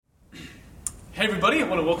Hey everybody, I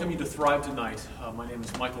want to welcome you to Thrive Tonight. My name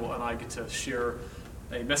is Michael and I get to share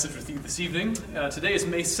a message with you this evening. Today is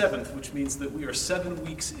May 7th, which means that we are 7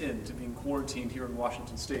 weeks into being quarantined here in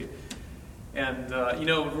Washington State. And,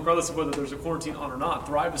 regardless of whether there's a quarantine on or not,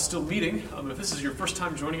 Thrive is still meeting. If this is your first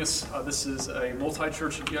time joining us, this is a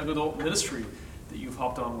multi-church young adult ministry that you've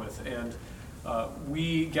hopped on with. And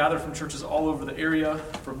we gather from churches all over the area,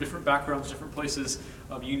 from different backgrounds, different places,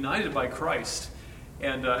 united by Christ.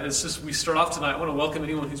 And we start off tonight. I want to welcome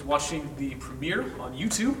anyone who's watching the premiere on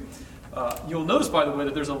YouTube. You'll notice, by the way,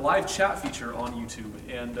 that there's a live chat feature on YouTube.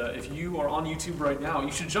 And if you are on YouTube right now,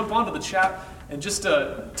 you should jump onto the chat and just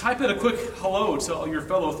type in a quick hello to all your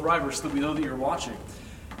fellow Thrivers so that we know that you're watching.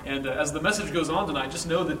 And as the message goes on tonight, just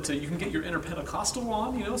know that you can get your inner Pentecostal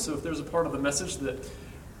on, so if there's a part of the message that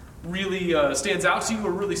really stands out to you or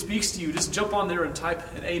really speaks to you, just jump on there and type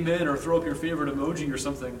an amen or throw up your favorite emoji or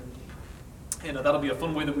something. And that'll be a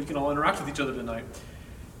fun way that we can all interact with each other tonight.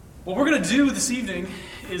 What we're going to do this evening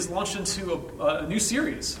is launch into a new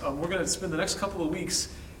series. We're going to spend the next couple of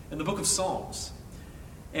weeks in the book of Psalms.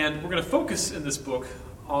 And we're going to focus in this book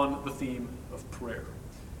on the theme of prayer.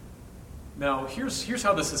 Now, here's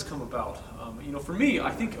how this has come about. For me,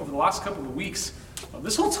 I think over the last couple of weeks,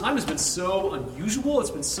 this whole time has been so unusual.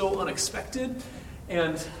 It's been so unexpected.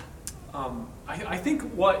 And I think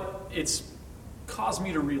what it's caused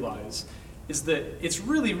me to realize is that it's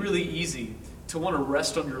really, really easy to want to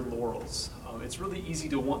rest on your laurels. It's really easy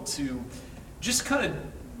to want to just kind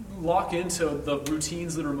of lock into the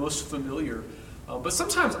routines that are most familiar. But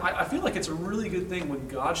sometimes I feel like it's a really good thing when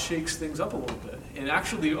God shakes things up a little bit and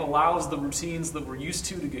actually allows the routines that we're used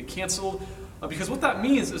to get canceled. Because what that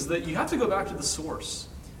means is that you have to go back to the source.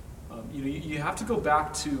 You have to go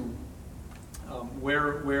back to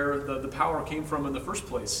where the power came from in the first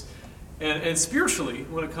place. And spiritually,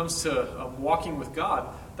 when it comes to walking with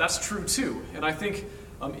God, that's true too. And I think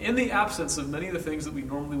in the absence of many of the things that we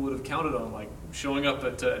normally would have counted on, like showing up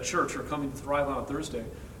at church or coming to Thrive on a Thursday,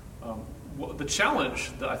 the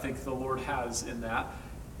challenge that I think the Lord has in that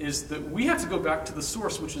is that we have to go back to the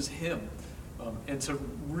source, which is Him, and to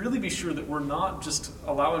really be sure that we're not just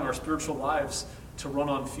allowing our spiritual lives to run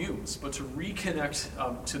on fumes, but to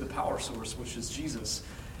reconnect to the power source, which is Jesus.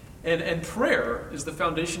 And prayer is the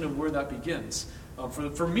foundation of where that begins.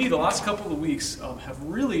 For me, the last couple of weeks have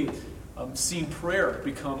really seen prayer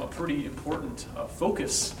become a pretty important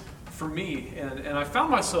focus for me. And I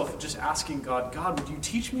found myself just asking God, would you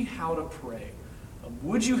teach me how to pray?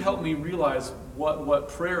 Would you help me realize what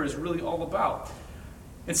prayer is really all about?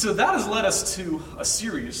 And so that has led us to a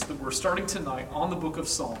series that we're starting tonight on the book of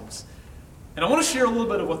Psalms. And I want to share a little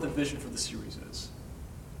bit of what the vision for the series is.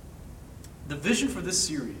 The vision for this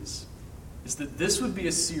series is that this would be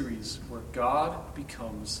a series where God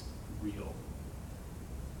becomes real.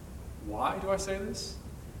 Why do I say this?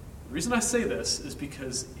 The reason I say this is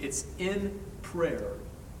because it's in prayer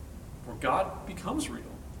where God becomes real.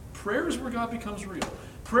 Prayer is where God becomes real.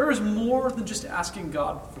 Prayer is more than just asking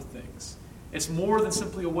God for things. It's more than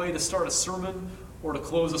simply a way to start a sermon or to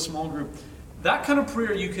close a small group. That kind of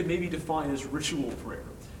prayer you could maybe define as ritual prayer.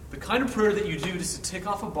 The kind of prayer that you do just to tick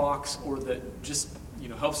off a box or that just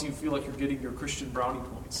helps you feel like you're getting your Christian brownie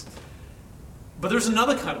points. But there's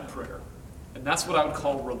another kind of prayer, and that's what I would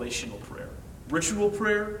call relational prayer. Ritual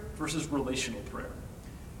prayer versus relational prayer.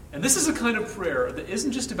 And this is a kind of prayer that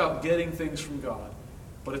isn't just about getting things from God,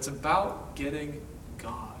 but it's about getting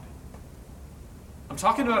God. I'm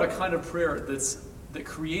talking about a kind of prayer that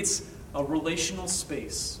creates a relational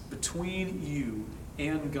space between you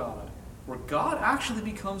and God, where God actually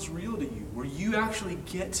becomes real to you, where you actually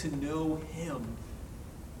get to know Him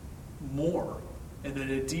more and in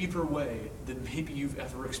a deeper way than maybe you've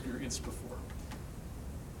ever experienced before.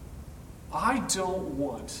 I don't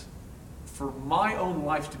want for my own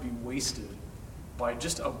life to be wasted by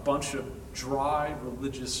just a bunch of dry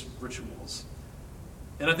religious rituals.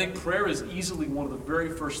 And I think prayer is easily one of the very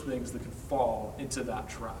first things that can fall into that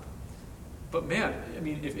trap. But man,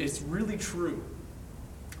 if it's really true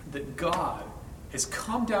that God has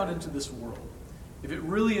come down into this world, if it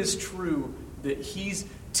really is true that He's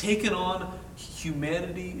taken on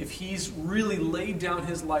humanity, if He's really laid down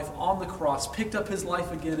His life on the cross, picked up His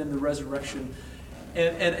life again in the resurrection,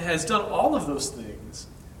 and has done all of those things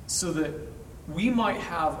so that we might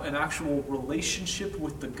have an actual relationship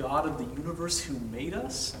with the God of the universe who made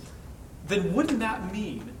us, then wouldn't that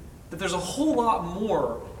mean that there's a whole lot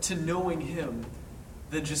more to knowing Him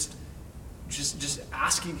than just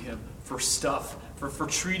asking Him for stuff, for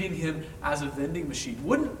treating Him as a vending machine?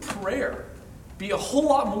 Wouldn't prayer be a whole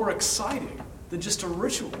lot more exciting than just a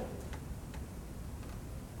ritual?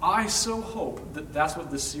 I so hope that that's what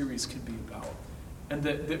this series can be about. and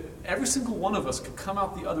that every single one of us could come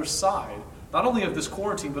out the other side, not only of this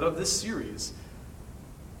quarantine, but of this series,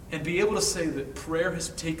 and be able to say that prayer has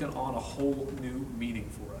taken on a whole new meaning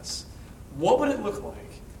for us. What would it look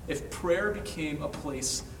like if prayer became a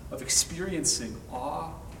place of experiencing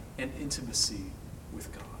awe and intimacy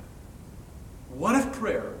with God? What if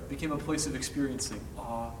prayer became a place of experiencing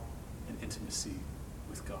awe and intimacy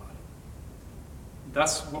with God?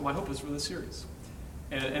 That's what my hope is for this series.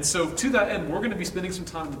 And so to that end, we're going to be spending some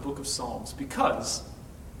time in the book of Psalms, because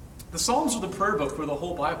the Psalms are the prayer book for the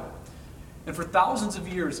whole Bible. And for thousands of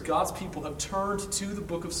years, God's people have turned to the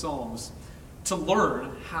book of Psalms to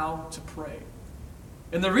learn how to pray.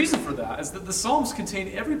 And the reason for that is that the Psalms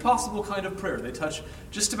contain every possible kind of prayer. They touch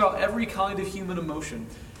just about every kind of human emotion.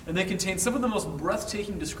 And they contain some of the most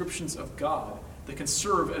breathtaking descriptions of God that can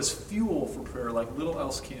serve as fuel for prayer like little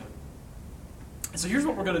else can. And so here's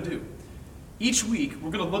what we're going to do. Each week,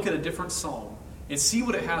 we're going to look at a different psalm and see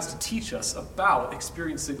what it has to teach us about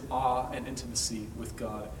experiencing awe and intimacy with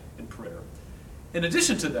God in prayer. In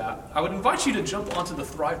addition to that, I would invite you to jump onto the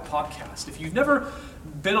Thrive podcast. If you've never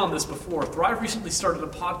been on this before, Thrive recently started a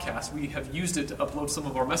podcast. We have used it to upload some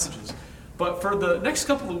of our messages. But for the next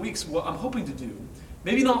couple of weeks, what I'm hoping to do,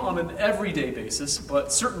 maybe not on an everyday basis,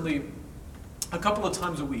 but certainly a couple of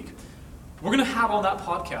times a week, we're going to have on that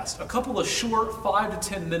podcast a couple of short 5 to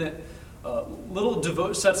 10 minute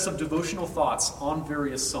little sets of devotional thoughts on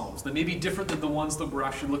various psalms that may be different than the ones that we're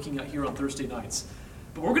actually looking at here on Thursday nights.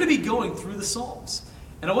 But we're going to be going through the Psalms.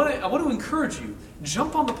 And I want to encourage you,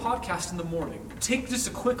 jump on the podcast in the morning. Take just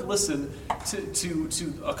a quick listen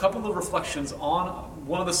to a couple of reflections on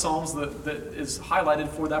one of the Psalms that is highlighted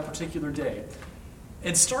for that particular day.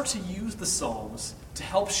 And start to use the Psalms to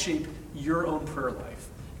help shape your own prayer life.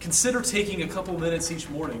 Consider taking a couple minutes each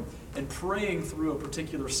morning and praying through a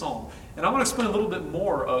particular psalm. And I want to explain a little bit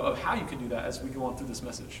more of how you can do that as we go on through this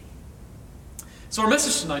message. So our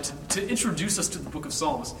message tonight, to introduce us to the book of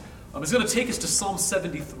Psalms, is going to take us to Psalm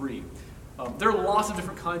 73. There are lots of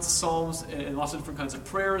different kinds of psalms and lots of different kinds of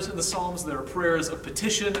prayers in the Psalms. There are prayers of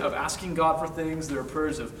petition, of asking God for things. There are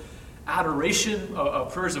prayers of adoration,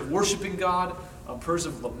 prayers of worshiping God, prayers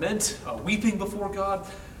of lament, weeping before God.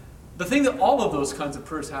 The thing that all of those kinds of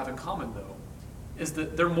prayers have in common, though, is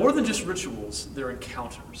that they're more than just rituals. They're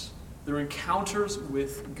encounters. They're encounters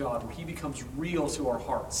with God, where He becomes real to our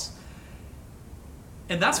hearts.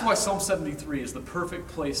 And that's why Psalm 73 is the perfect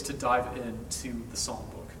place to dive into the Psalm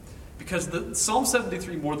book. Because the Psalm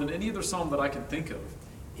 73, more than any other psalm that I can think of,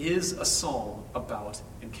 is a psalm about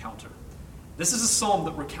encounter. This is a psalm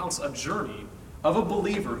that recounts a journey of a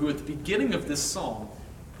believer who at the beginning of this psalm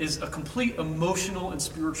is a complete emotional and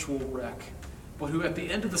spiritual wreck, but who at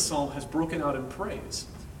the end of the psalm has broken out in praise.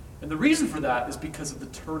 And the reason for that is because of the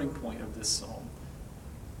turning point of this psalm.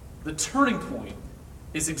 The turning point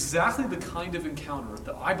is exactly the kind of encounter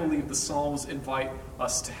that I believe the Psalms invite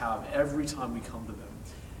us to have every time we come to them.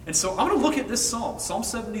 And so I want to look at this psalm, Psalm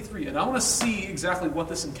 73, and I want to see exactly what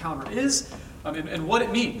this encounter is and what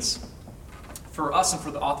it means for us and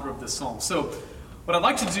for the author of this psalm. So what I'd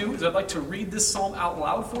like to do is I'd like to read this psalm out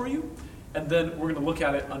loud for you, and then we're going to look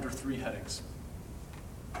at it under 3 headings.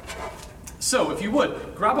 So if you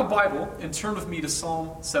would, grab a Bible and turn with me to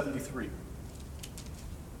Psalm 73.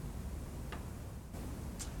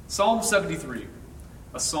 Psalm 73,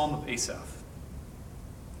 a psalm of Asaph.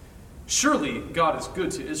 Surely God is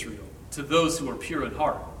good to Israel, to those who are pure in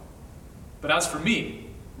heart. But as for me,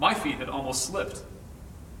 my feet had almost slipped.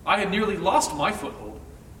 I had nearly lost my foothold,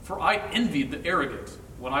 for I envied the arrogant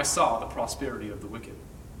when I saw the prosperity of the wicked.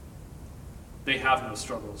 They have no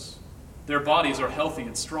struggles. Their bodies are healthy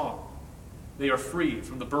and strong. They are free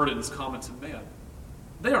from the burdens common to man.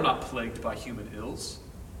 They are not plagued by human ills.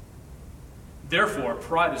 Therefore,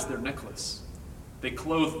 pride is their necklace. They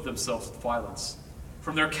clothe themselves with violence.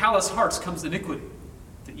 From their callous hearts comes iniquity.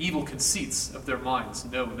 The evil conceits of their minds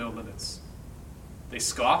know no limits. They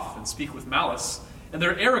scoff and speak with malice. In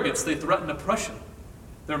their arrogance they threaten oppression.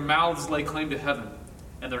 Their mouths lay claim to heaven,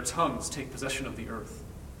 and their tongues take possession of the earth.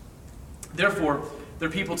 Therefore, their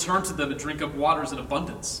people turn to them and drink up waters in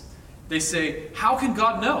abundance. They say, how can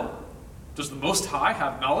God know? Does the Most High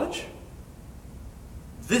have knowledge?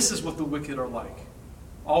 This is what the wicked are like.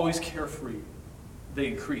 Always carefree, they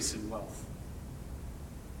increase in wealth.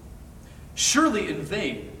 Surely in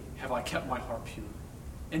vain have I kept my heart pure.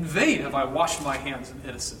 In vain have I washed my hands in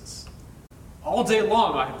innocence. All day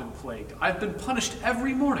long I have been plagued. I have been punished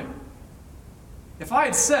every morning. If I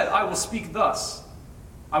had said, I will speak thus,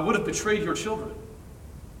 I would have betrayed your children.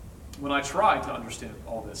 When I tried to understand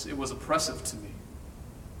all this, it was oppressive to me,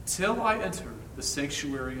 till I entered the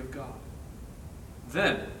sanctuary of God.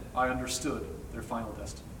 Then I understood their final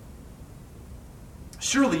destiny.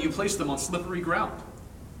 Surely you place them on slippery ground.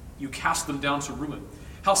 You cast them down to ruin.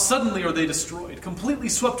 How suddenly are they destroyed, completely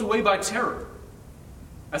swept away by terror.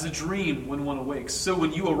 As a dream when one awakes, so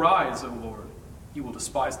when you arise, O Lord, you will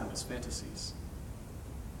despise them as fantasies.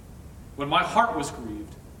 When my heart was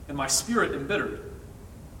grieved and my spirit embittered,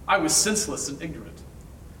 I was senseless and ignorant.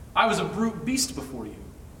 I was a brute beast before you.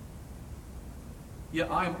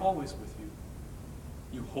 Yet I am always with you.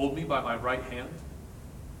 You hold me by my right hand.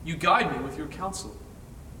 You guide me with your counsel.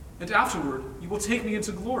 And afterward you will take me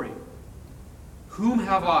into glory. Whom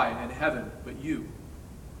have I in heaven but you?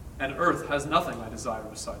 And earth has nothing I desire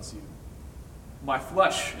besides you. My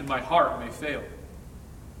flesh and my heart may fail,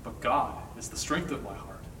 but God is the strength of my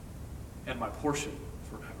heart and my portion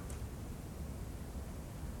forever.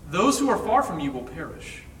 Those who are far from you will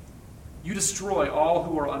perish. You destroy all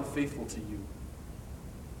who are unfaithful to you.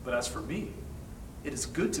 But as for me, it is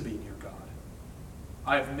good to be near God.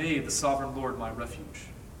 I have made the sovereign Lord my refuge.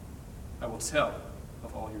 I will tell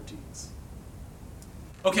of all your deeds.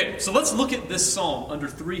 Okay, so let's look at this psalm under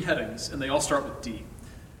 3 headings, and they all start with D.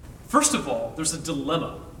 First of all, there's a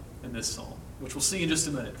dilemma in this psalm, which we'll see in just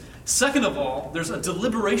a minute. Second of all, there's a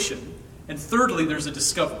deliberation. And thirdly, there's a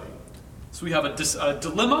discovery. So we have a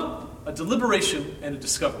dilemma, a deliberation, and a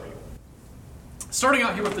discovery. Starting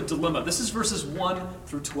out here with the dilemma, this is verses 1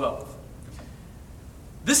 through 12.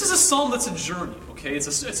 This is a psalm that's a journey, okay?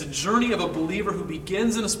 It's a journey of a believer who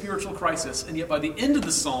begins in a spiritual crisis, and yet by the end of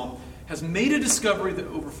the psalm has made a discovery that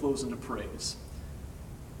overflows into praise.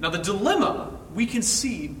 Now the dilemma we can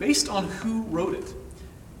see based on who wrote it.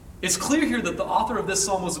 It's clear here that the author of this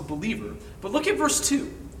psalm was a believer, but look at verse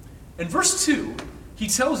 2. In verse 2, he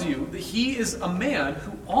tells you that he is a man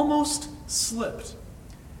who almost slipped.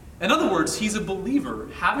 In other words, he's a believer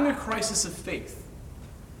having a crisis of faith.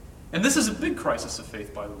 And this is a big crisis of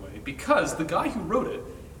faith, by the way, because the guy who wrote it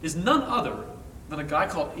is none other than a guy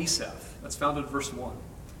called Asaph. That's found in verse 1.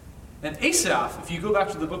 And Asaph, if you go back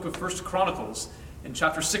to the book of 1 Chronicles, in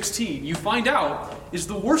chapter 16, you find out is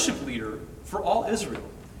the worship leader for all Israel.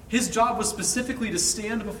 His job was specifically to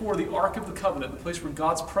stand before the Ark of the Covenant, the place where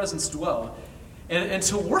God's presence dwelled, and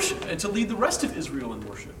to worship, and to lead the rest of Israel in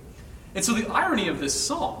worship. And so the irony of this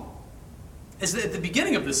psalm is that at the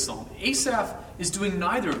beginning of this psalm, Asaph is doing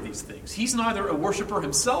neither of these things. He's neither a worshiper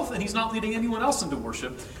himself, and he's not leading anyone else into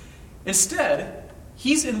worship. Instead,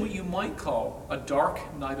 he's in what you might call a dark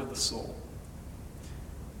night of the soul.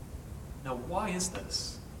 Now, why is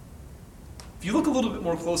this? If you look a little bit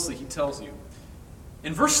more closely, he tells you.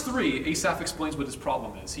 In verse 3, Asaph explains what his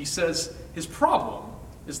problem is. He says, his problem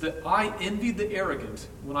is that I envied the arrogant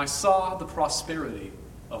when I saw the prosperity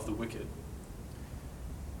of the wicked.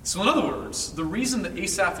 So in other words, the reason that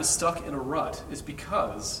Asaph is stuck in a rut is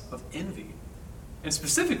because of envy. And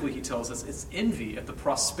specifically, he tells us, it's envy at the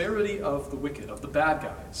prosperity of the wicked, of the bad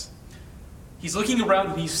guys. He's looking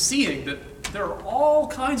around and he's seeing that there are all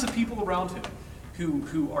kinds of people around him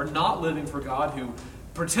who are not living for God, who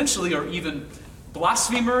potentially are even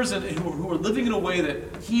blasphemers and who are living in a way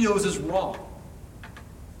that he knows is wrong.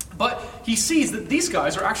 But he sees that these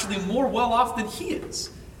guys are actually more well off than he is.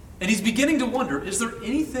 And he's beginning to wonder, is there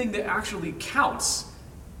anything that actually counts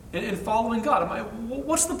in following God?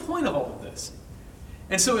 What's the point of all of this?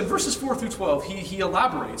 And so in verses 4 through 12, he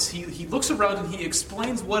elaborates. He looks around and he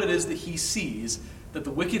explains what it is that he sees that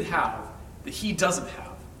the wicked have that he doesn't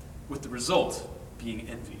have, with the result being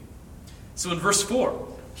envy. So in verse 4,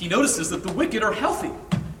 he notices that the wicked are healthy.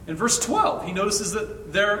 In verse 12, he notices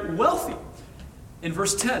that they're wealthy. In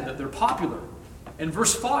verse 10, that they're popular. In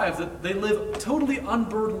verse 5, that they live totally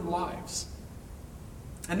unburdened lives.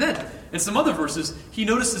 And then, in some other verses, he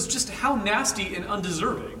notices just how nasty and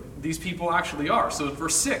undeserving these people actually are. So in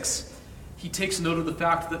verse 6, he takes note of the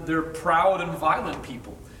fact that they're proud and violent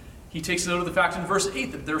people. He takes note of the fact in verse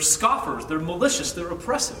 8 that they're scoffers, they're malicious, they're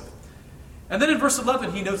oppressive. And then in verse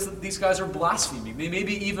 11, he notes that these guys are blaspheming. They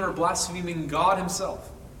maybe even are blaspheming God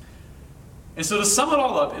himself. And so to sum it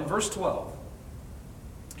all up, in verse 12,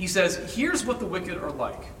 he says, here's what the wicked are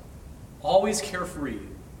like. Always carefree,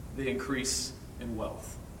 they increase in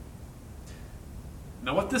wealth.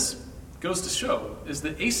 Now what this goes to show is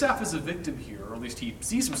that Asaph is a victim here, or at least he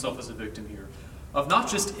sees himself as a victim here, of not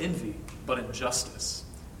just envy, but injustice.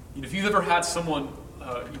 If you've ever had someone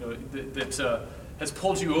that has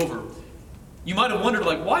pulled you over, you might have wondered,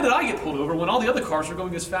 why did I get pulled over when all the other cars are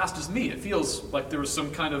going as fast as me? It feels like there was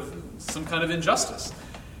some kind of injustice.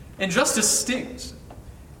 Injustice stings.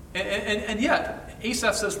 And yet,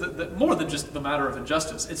 Asaph says that more than just the matter of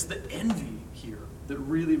injustice, it's the envy here that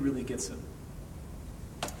really, really gets him.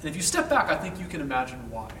 And if you step back, I think you can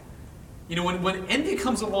imagine why. When envy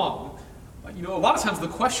comes along, a lot of times the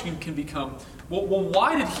question can become, well,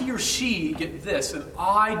 why did he or she get this and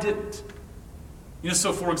I didn't?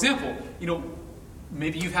 So for example,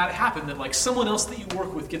 maybe you've had it happen that like someone else that you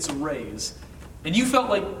work with gets a raise and you felt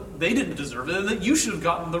like they didn't deserve it and that you should have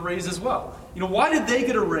gotten the raise as well. Why did they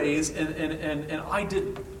get a raise and I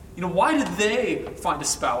didn't? Why did they find a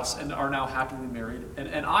spouse and are now happily married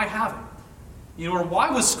and I haven't? Or why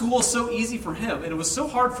was school so easy for him and it was so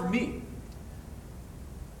hard for me?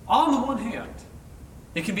 On the one hand,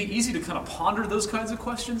 it can be easy to kind of ponder those kinds of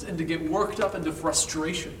questions and to get worked up into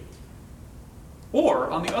frustration. Or,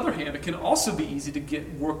 on the other hand, it can also be easy to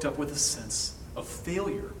get worked up with a sense of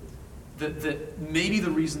failure. That maybe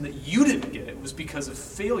the reason that you didn't get it was because of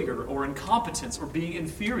failure or incompetence or being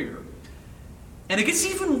inferior. And it gets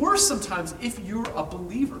even worse sometimes if you're a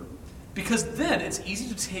believer, because then it's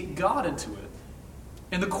easy to take God into it.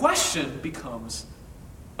 And the question becomes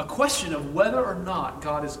a question of whether or not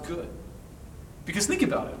God is good. Because think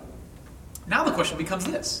about it. Now the question becomes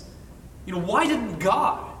this. Why didn't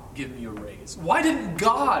God give me a raise? Why didn't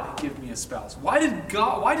God give me a spouse? Why didn't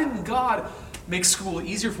God make school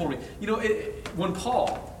easier for me? When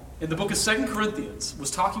Paul, in the book of 2 Corinthians, was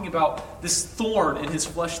talking about this thorn in his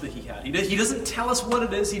flesh that he had, he doesn't tell us what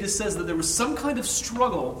it is. He just says that there was some kind of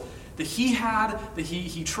struggle that he had, that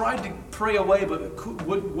he tried to pray away but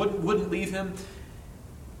wouldn't leave him.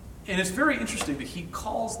 And it's very interesting that he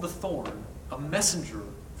calls the thorn a messenger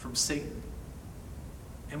from Satan.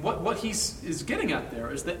 And what he is getting at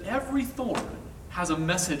there is that every thorn has a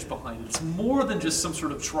message behind it. It's more than just some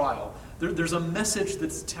sort of trial. There's a message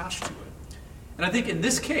that's attached to it. And I think in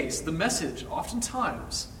this case, the message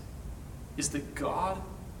oftentimes is that God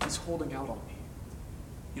is holding out on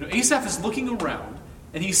me. Asaph is looking around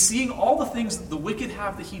and he's seeing all the things that the wicked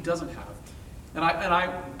have that he doesn't have. And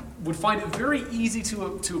I would find it very easy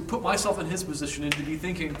to put myself in his position and to be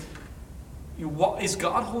thinking, is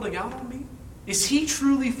God holding out on me? Is he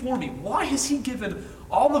truly for me? Why has he given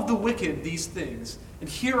all of the wicked these things? And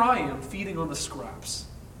here I am feeding on the scraps.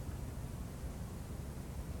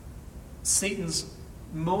 Satan's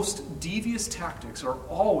most devious tactics are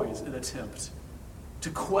always an attempt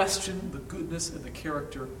to question the goodness and the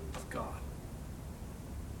character of God.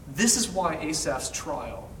 This is why Asaph's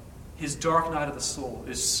trial, his dark night of the soul,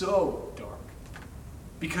 is so dark.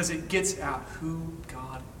 Because it gets at who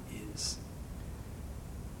God is.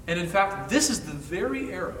 And in fact, this is the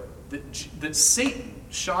very arrow that Satan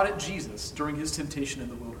shot at Jesus during his temptation in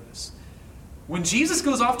the wilderness. When Jesus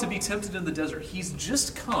goes off to be tempted in the desert, he's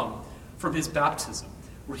just come from his baptism,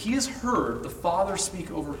 where he has heard the Father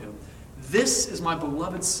speak over him, "This is my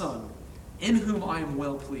beloved Son, in whom I am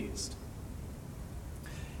well pleased."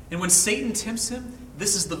 And when Satan tempts him,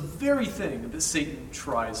 this is the very thing that Satan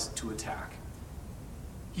tries to attack.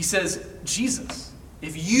 He says, Jesus,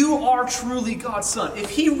 if you are truly God's Son, if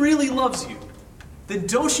he really loves you, then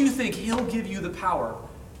don't you think he'll give you the power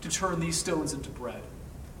to turn these stones into bread?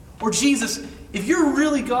 Or Jesus, if you're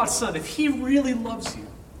really God's Son, if he really loves you,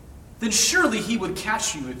 then surely he would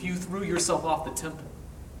catch you if you threw yourself off the temple.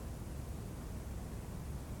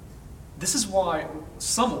 This is why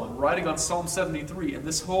someone writing on Psalm 73 and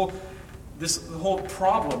this whole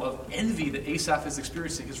problem of envy that Asaph is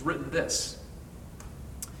experiencing has written this.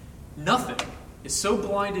 Nothing is so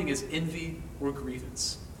blinding as envy or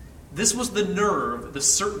grievance. This was the nerve the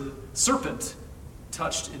serpent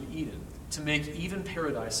touched in Eden to make even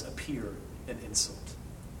paradise appear an insult.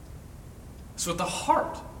 So at the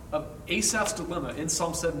heart of Asaph's dilemma in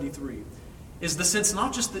Psalm 73 is the sense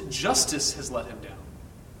not just that justice has let him down,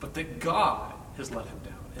 but that God has let him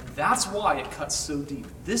down. And that's why it cuts so deep.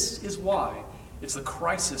 This is why it's the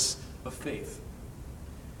crisis of faith.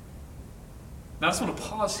 Now I just want to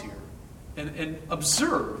pause here and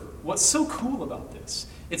observe what's so cool about this.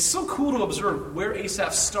 It's so cool to observe where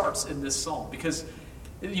Asaph starts in this psalm, because,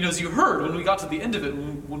 as you heard when we got to the end of it,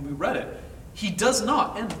 when we read it, he does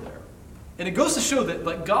not end there. And it goes to show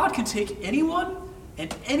that God can take anyone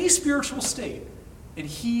and any spiritual state, and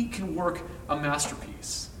he can work a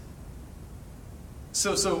masterpiece.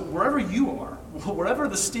 So wherever you are, whatever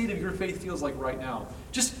the state of your faith feels like right now,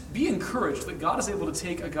 just be encouraged that God is able to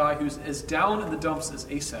take a guy who's as down in the dumps as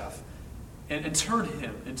Asaph and turn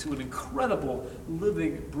him into an incredible,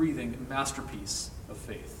 living, breathing masterpiece of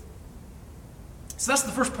faith. So that's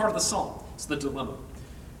the first part of the psalm. It's the dilemma.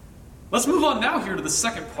 Let's move on now here to the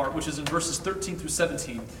second part, which is in verses 13 through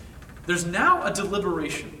 17. There's now a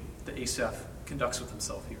deliberation that Asaph conducts with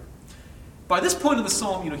himself here. By this point in the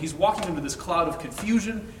psalm, he's walking into this cloud of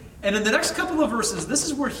confusion, and in the next couple of verses, this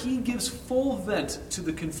is where he gives full vent to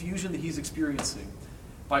the confusion that he's experiencing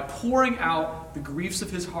by pouring out the griefs of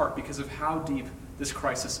his heart because of how deep this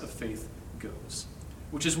crisis of faith goes.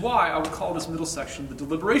 Which is why I would call this middle section the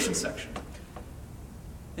deliberation section.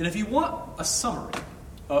 And if you want a summary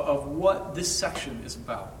of what this section is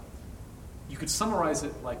about, you could summarize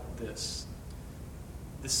it like this.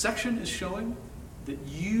 This section is showing that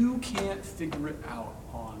you can't figure it out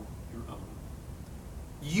on your own.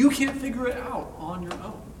 You can't figure it out on your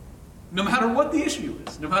own. No matter what the issue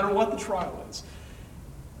is, no matter what the trial is.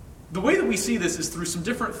 The way that we see this is through some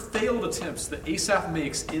different failed attempts that Asaph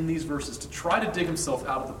makes in these verses to try to dig himself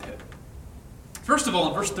out of the pit. First of all,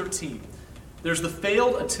 in verse 13, there's the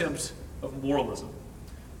failed attempt of moralism.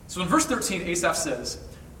 So in verse 13, Asaph says,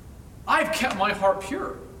 I've kept my heart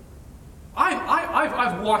pure.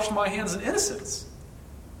 I've washed my hands in innocence.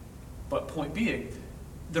 But point being,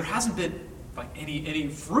 there hasn't been like any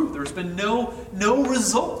fruit. There's been no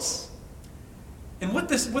results. And what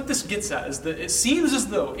this gets at is that it seems as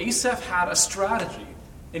though Asaph had a strategy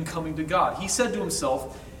in coming to God. He said to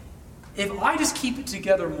himself, if I just keep it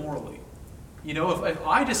together morally, if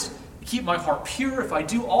I just keep my heart pure, if I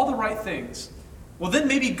do all the right things, well then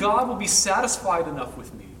maybe God will be satisfied enough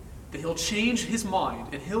with me that he'll change his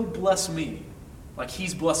mind and he'll bless me like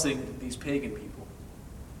he's blessing these pagan people.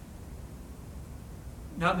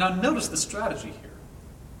 Now notice the strategy here.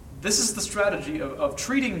 This is the strategy of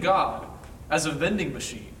treating God as a vending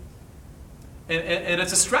machine. And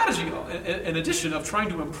it's a strategy, in addition, of trying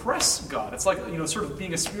to impress God. It's like, sort of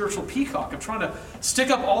being a spiritual peacock, of trying to stick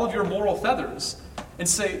up all of your moral feathers and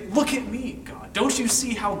say, look at me, God. Don't you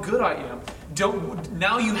see how good I am?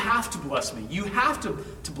 Now you have to bless me. You have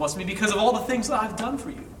to bless me because of all the things that I've done for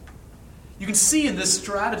you. You can see in this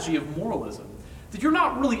strategy of moralism that you're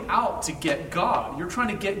not really out to get God. You're trying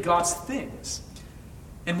to get God's things.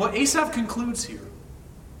 And what Asaph concludes here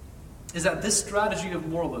is that this strategy of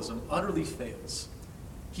moralism utterly fails.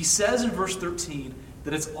 He says in verse 13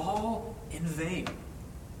 that it's all in vain.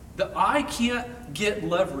 That I can't get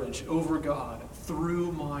leverage over God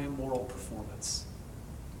through my moral performance.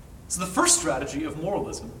 So the first strategy of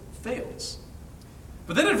moralism fails.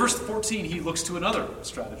 But then in verse 14 he looks to another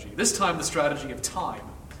strategy. This time the strategy of time.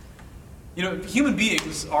 Human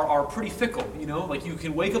beings are pretty fickle. Like you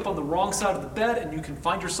can wake up on the wrong side of the bed and you can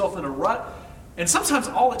find yourself in a rut. And sometimes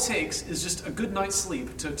all it takes is just a good night's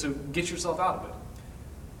sleep to get yourself out of it.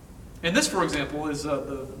 And this, for example, is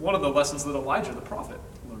one of the lessons that Elijah the prophet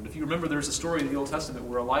learned. If you remember, there's a story in the Old Testament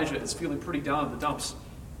where Elijah is feeling pretty down in the dumps.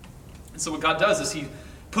 And so what God does is he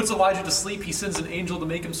puts Elijah to sleep, he sends an angel to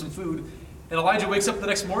make him some food, and Elijah wakes up the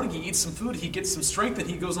next morning, he eats some food, he gets some strength, and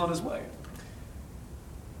he goes on his way.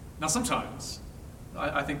 Now sometimes,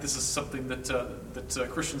 I think this is something that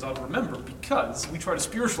Christians ought to remember because we try to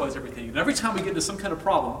spiritualize everything. And every time we get into some kind of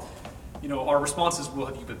problem, our response is, well,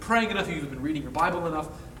 have you been praying enough? Have you been reading your Bible enough?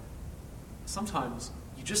 Sometimes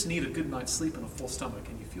you just need a good night's sleep and a full stomach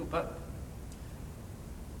and you feel better.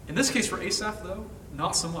 In this case for Asaph, though,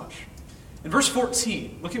 not so much. In verse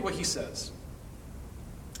 14, look at what he says.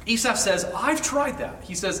 Asaph says, I've tried that.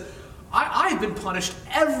 He says, I've been punished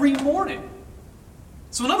every morning.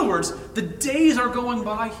 So in other words, the days are going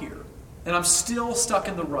by here, and I'm still stuck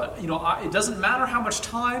in the rut. It doesn't matter how much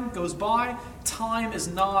time goes by, time is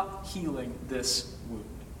not healing this wound.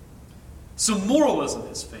 So moralism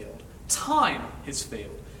has failed. Time has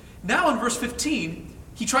failed. Now in verse 15,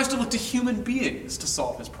 he tries to look to human beings to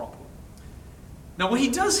solve his problem. Now what he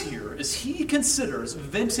does here is he considers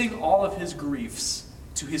venting all of his griefs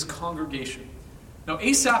to his congregation. Now,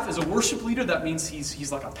 Asaph is a worship leader. That means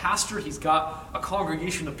he's like a pastor. He's got a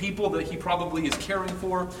congregation of people that he probably is caring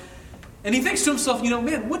for. And he thinks to himself,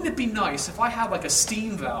 man, wouldn't it be nice if I had like a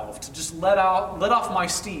steam valve to just let off my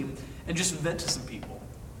steam and just vent to some people?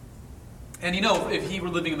 And if he were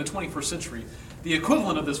living in the 21st century, the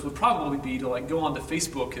equivalent of this would probably be to like go onto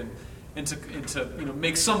Facebook and to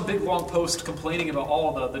make some big long post complaining about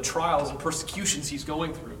all the trials and persecutions he's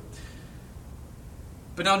going through.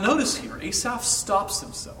 But now notice here, Asaph stops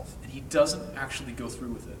himself and he doesn't actually go through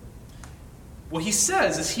with it. What he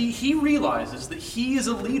says is he realizes that he is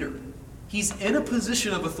a leader. He's in a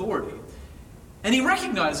position of authority. And he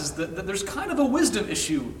recognizes that there's kind of a wisdom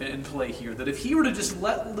issue in play here, that if he were to just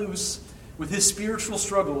let loose with his spiritual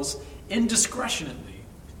struggles indiscretionately,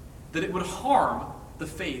 that it would harm the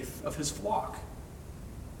faith of his flock.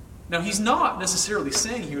 Now, he's not necessarily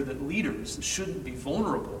saying here that leaders shouldn't be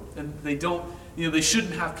vulnerable and they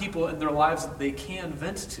shouldn't have people in their lives that they can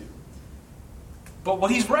vent to. But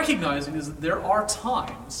what he's recognizing is that there are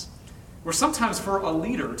times where sometimes for a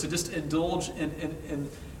leader to just indulge in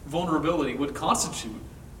vulnerability would constitute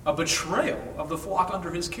a betrayal of the flock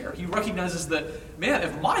under his care. He recognizes that, man,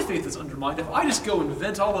 if my faith is undermined, if I just go and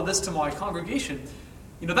vent all of this to my congregation,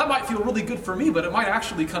 that might feel really good for me, but it might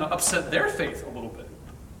actually kind of upset their faith a little bit.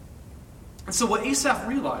 And so what Asaph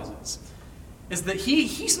realizes is that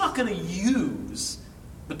he's not going to use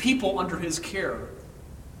the people under his care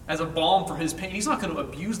as a balm for his pain. He's not going to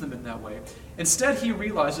abuse them in that way. Instead, he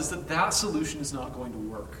realizes that solution is not going to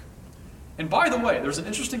work. And by the way, there's an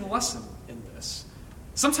interesting lesson in this.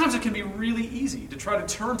 Sometimes it can be really easy to try to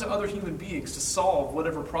turn to other human beings to solve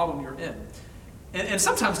whatever problem you're in. And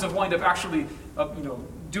sometimes to wind up actually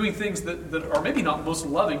doing things that are maybe not most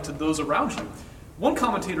loving to those around you. One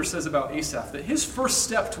commentator says about Asaph that his first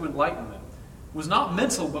step to enlightenment was not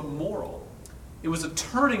mental but moral. It was a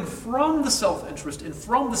turning from the self-interest and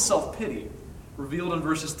from the self-pity, revealed in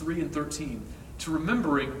verses 3 and 13, to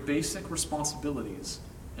remembering basic responsibilities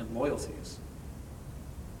and loyalties.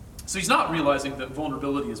 So he's not realizing that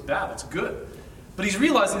vulnerability is bad, it's good. But he's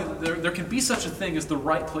realizing that there can be such a thing as the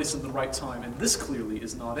right place and the right time, and this clearly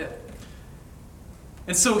is not it.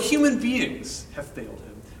 And so human beings have failed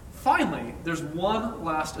him. Finally, there's one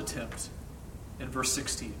last attempt in verse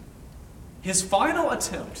 16. His final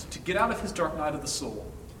attempt to get out of his dark night of the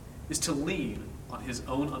soul is to lean on his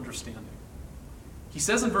own understanding. He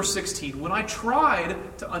says in verse 16, when I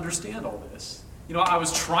tried to understand all this, I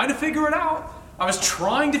was trying to figure it out. I was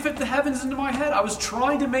trying to fit the heavens into my head. I was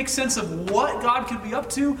trying to make sense of what God could be up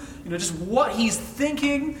to, just what he's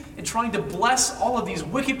thinking, and trying to bless all of these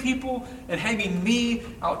wicked people and hanging me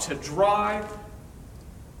out to dry.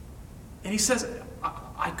 And he says,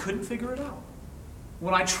 I couldn't figure it out.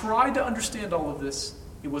 When I tried to understand all of this,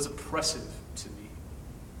 it was oppressive to me.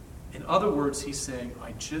 In other words, he's saying,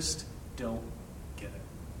 I just don't get it.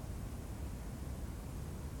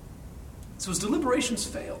 So his deliberations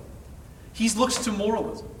fail. He's looked to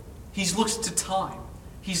moralism. He's looked to time.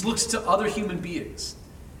 He's looked to other human beings.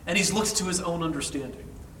 And he's looked to his own understanding.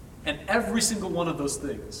 And every single one of those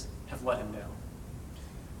things have let him down.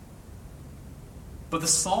 But the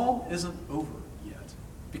psalm isn't over yet.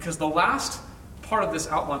 Because the last part of this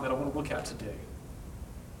outline that I want to look at today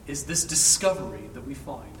is this discovery that we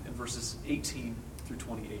find in verses 18 through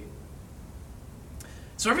 28.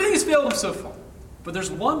 So everything has failed him so far. But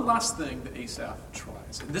there's one last thing that Asaph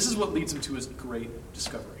tries. And this is what leads him to his great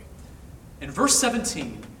discovery. In verse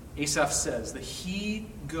 17, Asaph says that he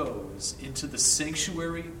goes into the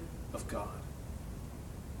sanctuary of God.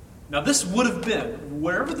 Now, this would have been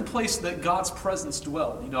wherever the place that God's presence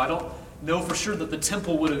dwelled. I don't know for sure that the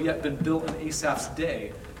temple would have yet been built in Asaph's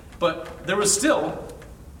day, but there was still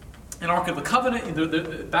an Ark of the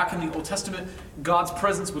Covenant. Back in the Old Testament, God's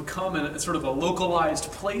presence would come in sort of a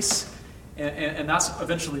localized place, and that's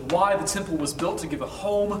eventually why the temple was built, to give a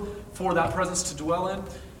home for that presence to dwell in.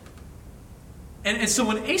 And so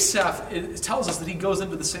when Asaph tells us that he goes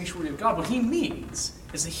into the sanctuary of God, what he means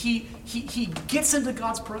is that he gets into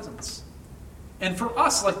God's presence. And for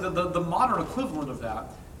us, like the modern equivalent of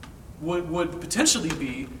that would potentially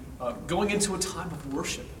be going into a time of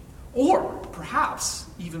worship. Or perhaps,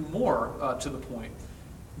 even more to the point,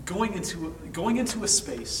 going into a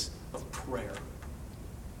space of prayer.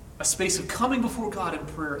 A space of coming before God in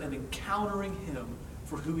prayer and encountering him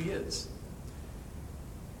for who he is.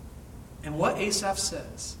 And what Asaph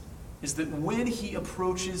says is that when he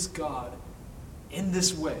approaches God in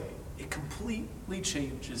this way, it completely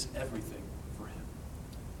changes everything for him.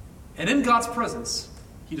 And in God's presence,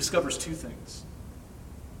 he discovers two things.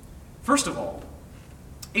 First of all,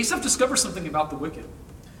 Asaph discovers something about the wicked.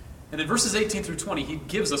 And in verses 18 through 20, he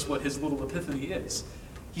gives us what his little epiphany is.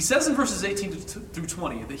 He says in verses 18 through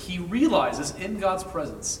 20 that he realizes in God's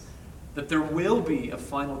presence that there will be a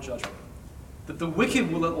final judgment. That the wicked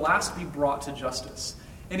will at last be brought to justice.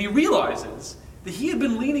 And he realizes that he had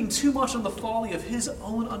been leaning too much on the folly of his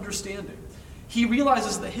own understanding. He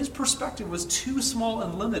realizes that his perspective was too small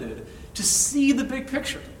and limited to see the big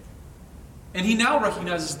picture. And he now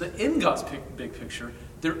recognizes that in God's big picture,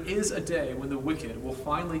 there is a day when the wicked will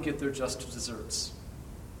finally get their just deserts.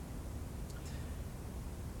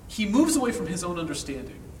 He moves away from his own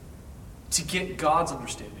understanding to get God's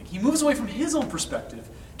understanding. He moves away from his own perspective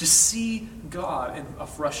to see God in a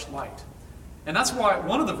fresh light. And that's why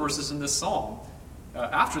one of the verses in this psalm,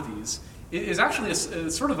 after these, is actually a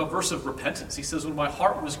sort of a verse of repentance. He says, when my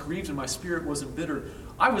heart was grieved and my spirit was embittered,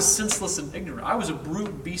 I was senseless and ignorant. I was a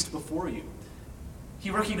brute beast before you. He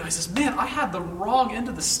recognizes, man, I had the wrong end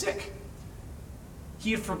of the stick.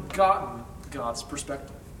 He had forgotten God's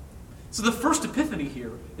perspective. So the first epiphany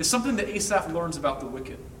here is something that Asaph learns about the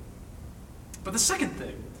wicked. But the second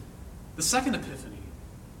epiphany,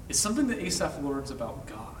 is something that Asaph learns about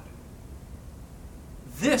God.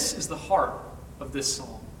 This is the heart of this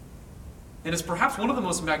psalm. And it's perhaps one of the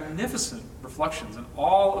most magnificent reflections in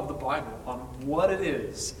all of the Bible on what it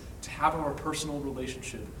is to have our personal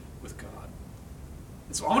relationship with God.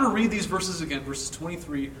 And so I want to read these verses again, verses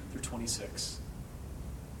 23 through 26.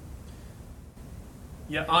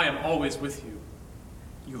 Yet I am always with you.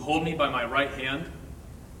 You hold me by my right hand.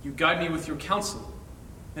 You guide me with your counsel.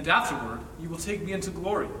 And afterward, you will take me into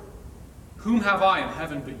glory. Whom have I in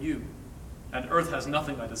heaven but you? And earth has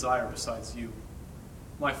nothing I desire besides you.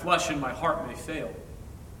 My flesh and my heart may fail,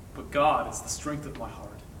 but God is the strength of my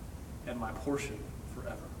heart and my portion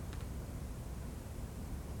forever.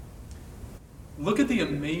 Look at the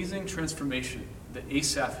amazing transformation that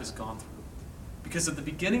Asaph has gone through. Because at the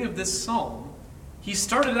beginning of this psalm, he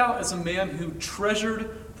started out as a man who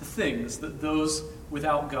treasured the things that those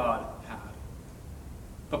without God had.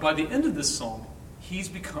 But by the end of this psalm, he's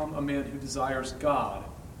become a man who desires God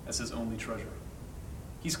as his only treasure.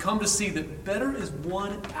 He's come to see that better is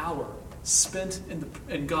 1 hour spent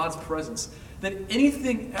in God's presence than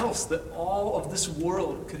anything else that all of this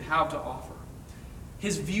world could have to offer.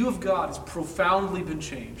 His view of God has profoundly been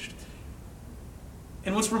changed.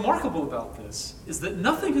 And what's remarkable about this is that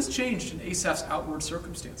nothing has changed in Asaph's outward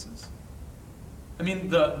circumstances. I mean,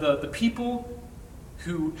 the people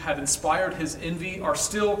who had inspired his envy are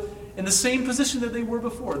still in the same position that they were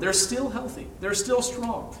before. They're still healthy. They're still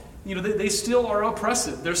strong. They still are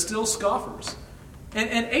oppressive. They're still scoffers.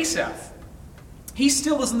 And Asaph, he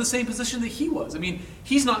still is in the same position that he was. I mean,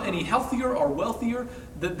 he's not any healthier or wealthier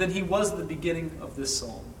than he was at the beginning of this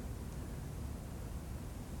psalm.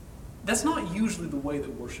 That's not usually the way that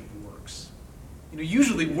worship works.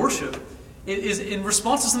 Usually worship is in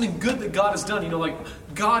response to something good that God has done. Like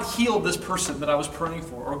God healed this person that I was praying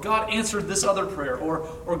for, or God answered this other prayer,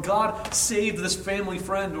 or God saved this family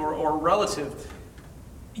friend or relative.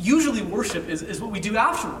 Usually worship is what we do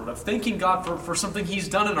afterward, of thanking God for something he's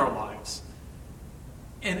done in our lives.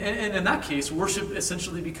 And in that case, worship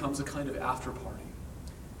essentially becomes a kind of after party.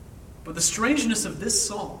 But the strangeness of this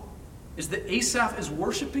psalm is that Asaph is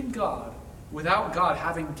worshiping God without God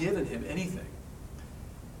having given him anything.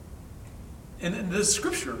 And the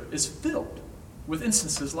scripture is filled with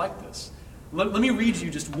instances like this. Let me read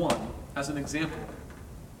you just one as an example.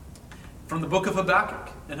 From the book of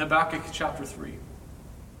Habakkuk, in Habakkuk chapter 3.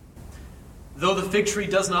 Though the fig tree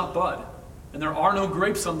does not bud, and there are no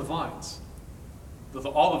grapes on the vines, though the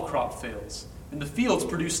olive crop fails, and the fields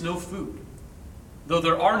produce no food, though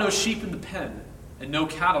there are no sheep in the pen, and no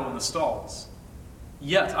cattle in the stalls,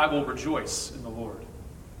 yet I will rejoice in the Lord.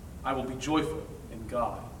 I will be joyful in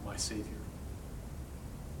God, my Savior.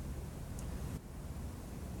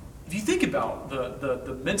 If you think about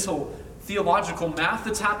the mental theological math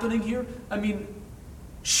that's happening here, I mean,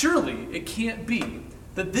 surely it can't be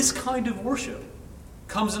that this kind of worship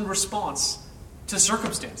comes in response to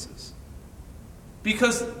circumstances.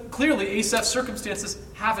 Because clearly Asaph's circumstances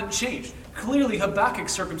haven't changed. Clearly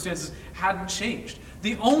Habakkuk's circumstances hadn't changed.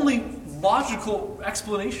 The only logical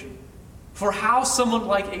explanation for how someone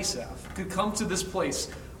like Asaph could come to this place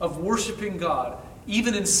of worshiping God,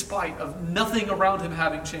 even in spite of nothing around him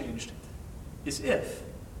having changed, is if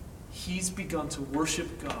he's begun to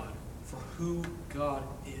worship God for who God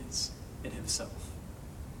is in himself.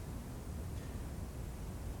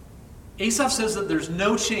 Asaph says that there's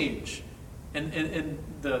no change in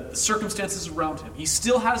the circumstances around him. He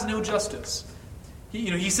still has no justice.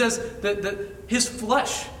 He says that his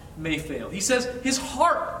flesh may fail. He says his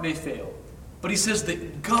heart may fail. But he says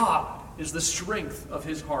that God is the strength of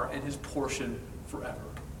his heart and his portion forever.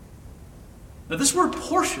 Now this word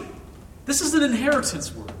portion, this is an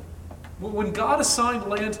inheritance word. When God assigned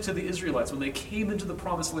land to the Israelites, when they came into the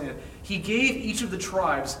promised land, he gave each of the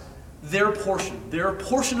tribes their portion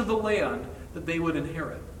of the land that they would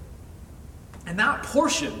inherit. And that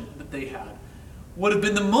portion that they had would have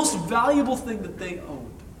been the most valuable thing that they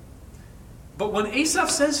owned. But when Asaph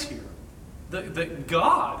says here that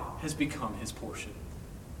God has become his portion,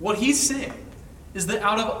 what he's saying is that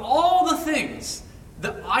out of all the things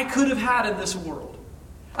that I could have had in this world,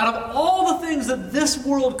 out of all the things that this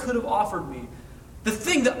world could have offered me, the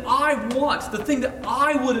thing that I want, the thing that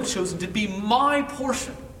I would have chosen to be my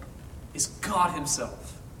portion, is God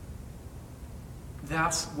himself.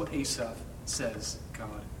 That's what Asaph says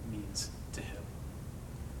God means to him.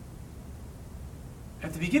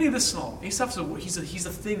 At the beginning of this psalm, Asaph's he's a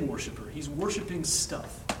thing worshiper. He's worshiping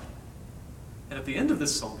stuff. And at the end of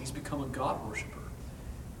this psalm, he's become a God worshiper.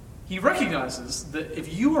 He recognizes that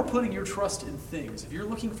if you are putting your trust in things, if you're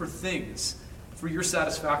looking for things for your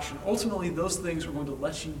satisfaction, ultimately those things are going to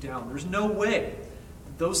let you down. There's no way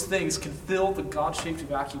that those things can fill the God-shaped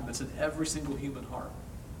vacuum that's in every single human heart.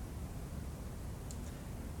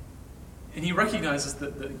 And he recognizes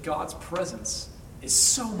that God's presence is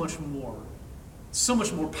so much more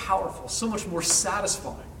powerful, so much more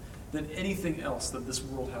satisfying than anything else that this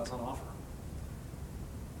world has on offer.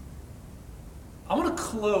 I want to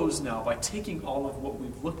close now by taking all of what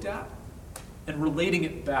we've looked at and relating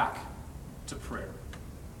it back to prayer.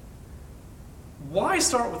 Why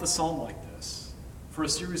start with a psalm like this for a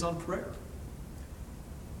series on prayer?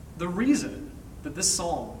 The reason that this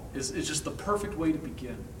psalm is just the perfect way to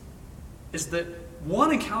begin is that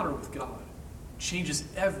one encounter with God changes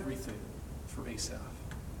everything for Asaph.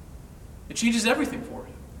 It changes everything for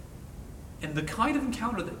him. And the kind of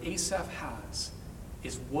encounter that Asaph has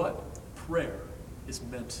is what prayer is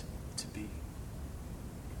meant to be.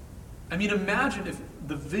 I mean, imagine if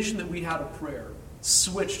the vision that we had of prayer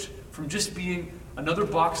switched from just being another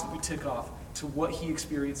box that we tick off to what he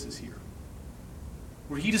experiences here.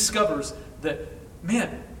 Where he discovers that,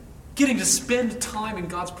 man, getting to spend time in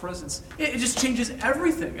God's presence, it just changes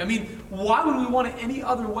everything. I mean, why would we want it any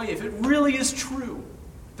other way if it really is true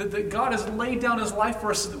that God has laid down his life for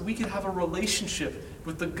us so that we can have a relationship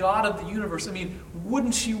with the God of the universe? I mean,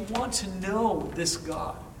 wouldn't you want to know this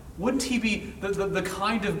God? Wouldn't he be the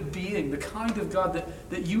kind of being, the kind of God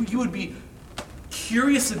that you would be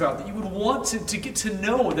curious about, that you would want to get to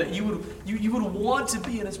know, that you would want to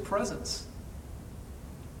be in his presence?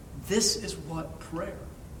 This is what prayer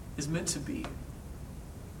is meant to be.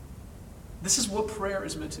 This is what prayer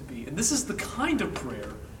is meant to be. And this is the kind of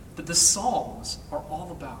prayer that the Psalms are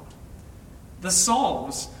all about. The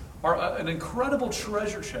Psalms are an incredible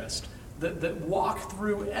treasure chest that walk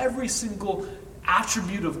through every single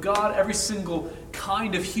attribute of God, every single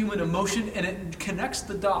kind of human emotion, and it connects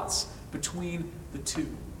the dots between the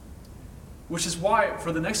two. Which is why,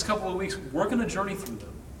 for the next couple of weeks, we're going to journey through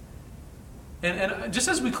them. And just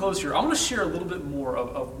as we close here, I want to share a little bit more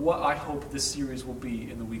of what I hope this series will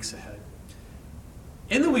be in the weeks ahead.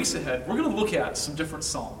 In the weeks ahead, we're going to look at some different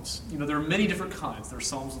psalms. You know, there are many different kinds. There are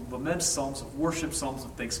psalms of lament, psalms of worship, psalms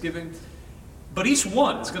of thanksgiving. But each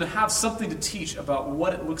one is going to have something to teach about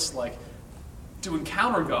what it looks like to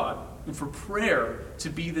encounter God and for prayer to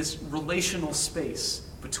be this relational space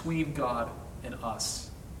between God and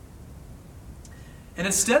us. And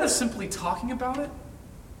instead of simply talking about it,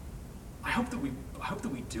 I hope that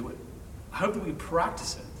we do it. I hope that we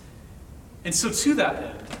practice it. And so to that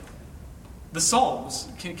end, the Psalms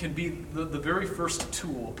can be the very first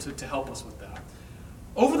tool to help us with that.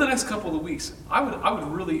 Over the next couple of weeks, I would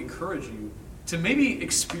really encourage you to maybe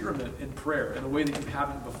experiment in prayer in a way that you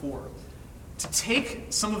haven't before. To take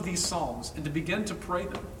some of these Psalms and to begin to pray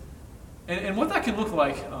them. And what that can look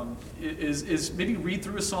like is maybe read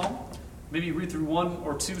through a Psalm, maybe read through one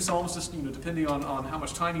or two Psalms, just depending on how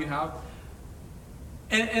much time you have.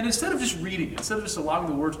 And instead of just reading it, instead of just allowing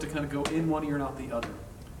the words to kind of go in one ear and out the other,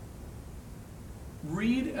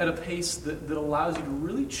 read at a pace that allows you to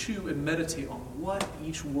really chew and meditate on what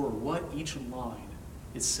each word, what each line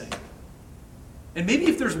is saying. And maybe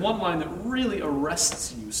if there's one line that really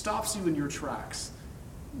arrests you, stops you in your tracks,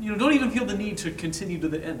 don't even feel the need to continue to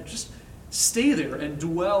the end. Just stay there and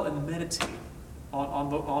dwell and meditate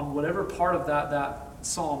on whatever part of that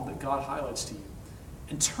psalm that God highlights to you.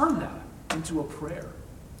 And turn that into a prayer.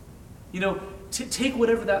 Take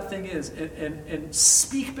whatever that thing is and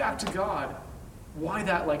speak back to God why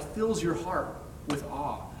that fills your heart with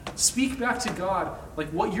awe. Speak back to God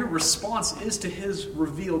what your response is to his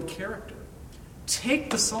revealed character. Take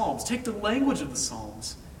the Psalms, take the language of the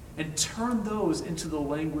Psalms, and turn those into the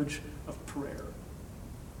language of prayer.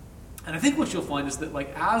 And I think what you'll find is that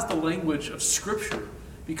as the language of Scripture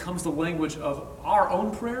becomes the language of our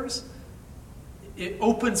own prayers, it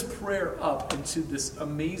opens prayer up into this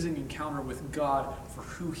amazing encounter with God for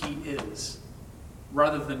who he is,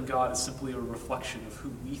 rather than God as simply a reflection of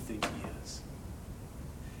who we think he is.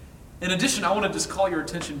 In addition, I want to just call your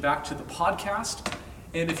attention back to the podcast.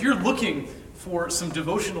 And if you're looking for some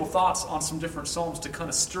devotional thoughts on some different Psalms to kind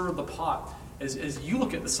of stir the pot as you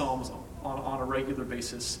look at the Psalms on a regular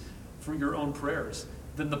basis for your own prayers,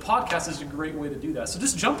 then the podcast is a great way to do that. So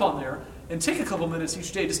just jump on there and take a couple minutes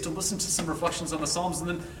each day just to listen to some reflections on the Psalms, and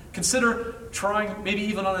then consider trying, maybe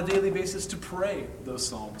even on a daily basis, to pray those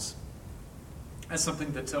Psalms. That's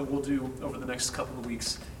something that we'll do over the next couple of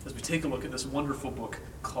weeks as we take a look at this wonderful book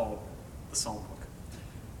called the Psalm Book.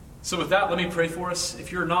 So with that, let me pray for us.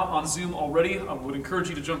 If you're not on Zoom already, I would encourage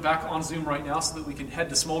you to jump back on Zoom right now so that we can head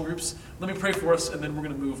to small groups. Let me pray for us, and then we're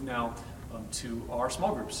going to move now to our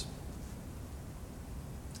small groups.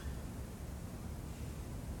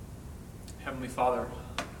 Heavenly Father,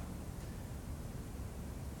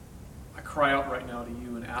 I cry out right now to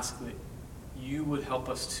you and ask that you would help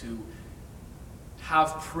us to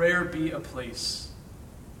have prayer be a place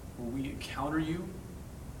where we encounter you,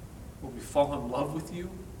 where we fall in love with you,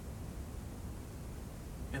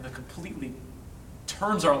 and that completely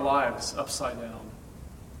turns our lives upside down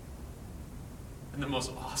in the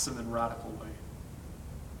most awesome and radical way.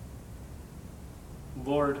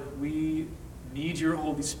 Lord, we need your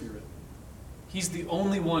Holy Spirit. He's the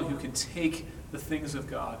only one who can take the things of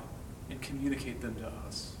God and communicate them to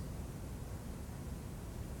us.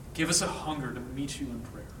 Give us a hunger to meet you in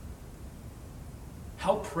prayer.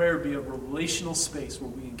 Help prayer be a relational space where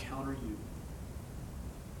we encounter you.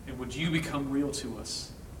 And would you become real to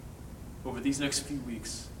us over these next few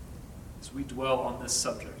weeks as we dwell on this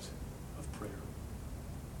subject of prayer.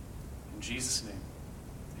 In Jesus' name.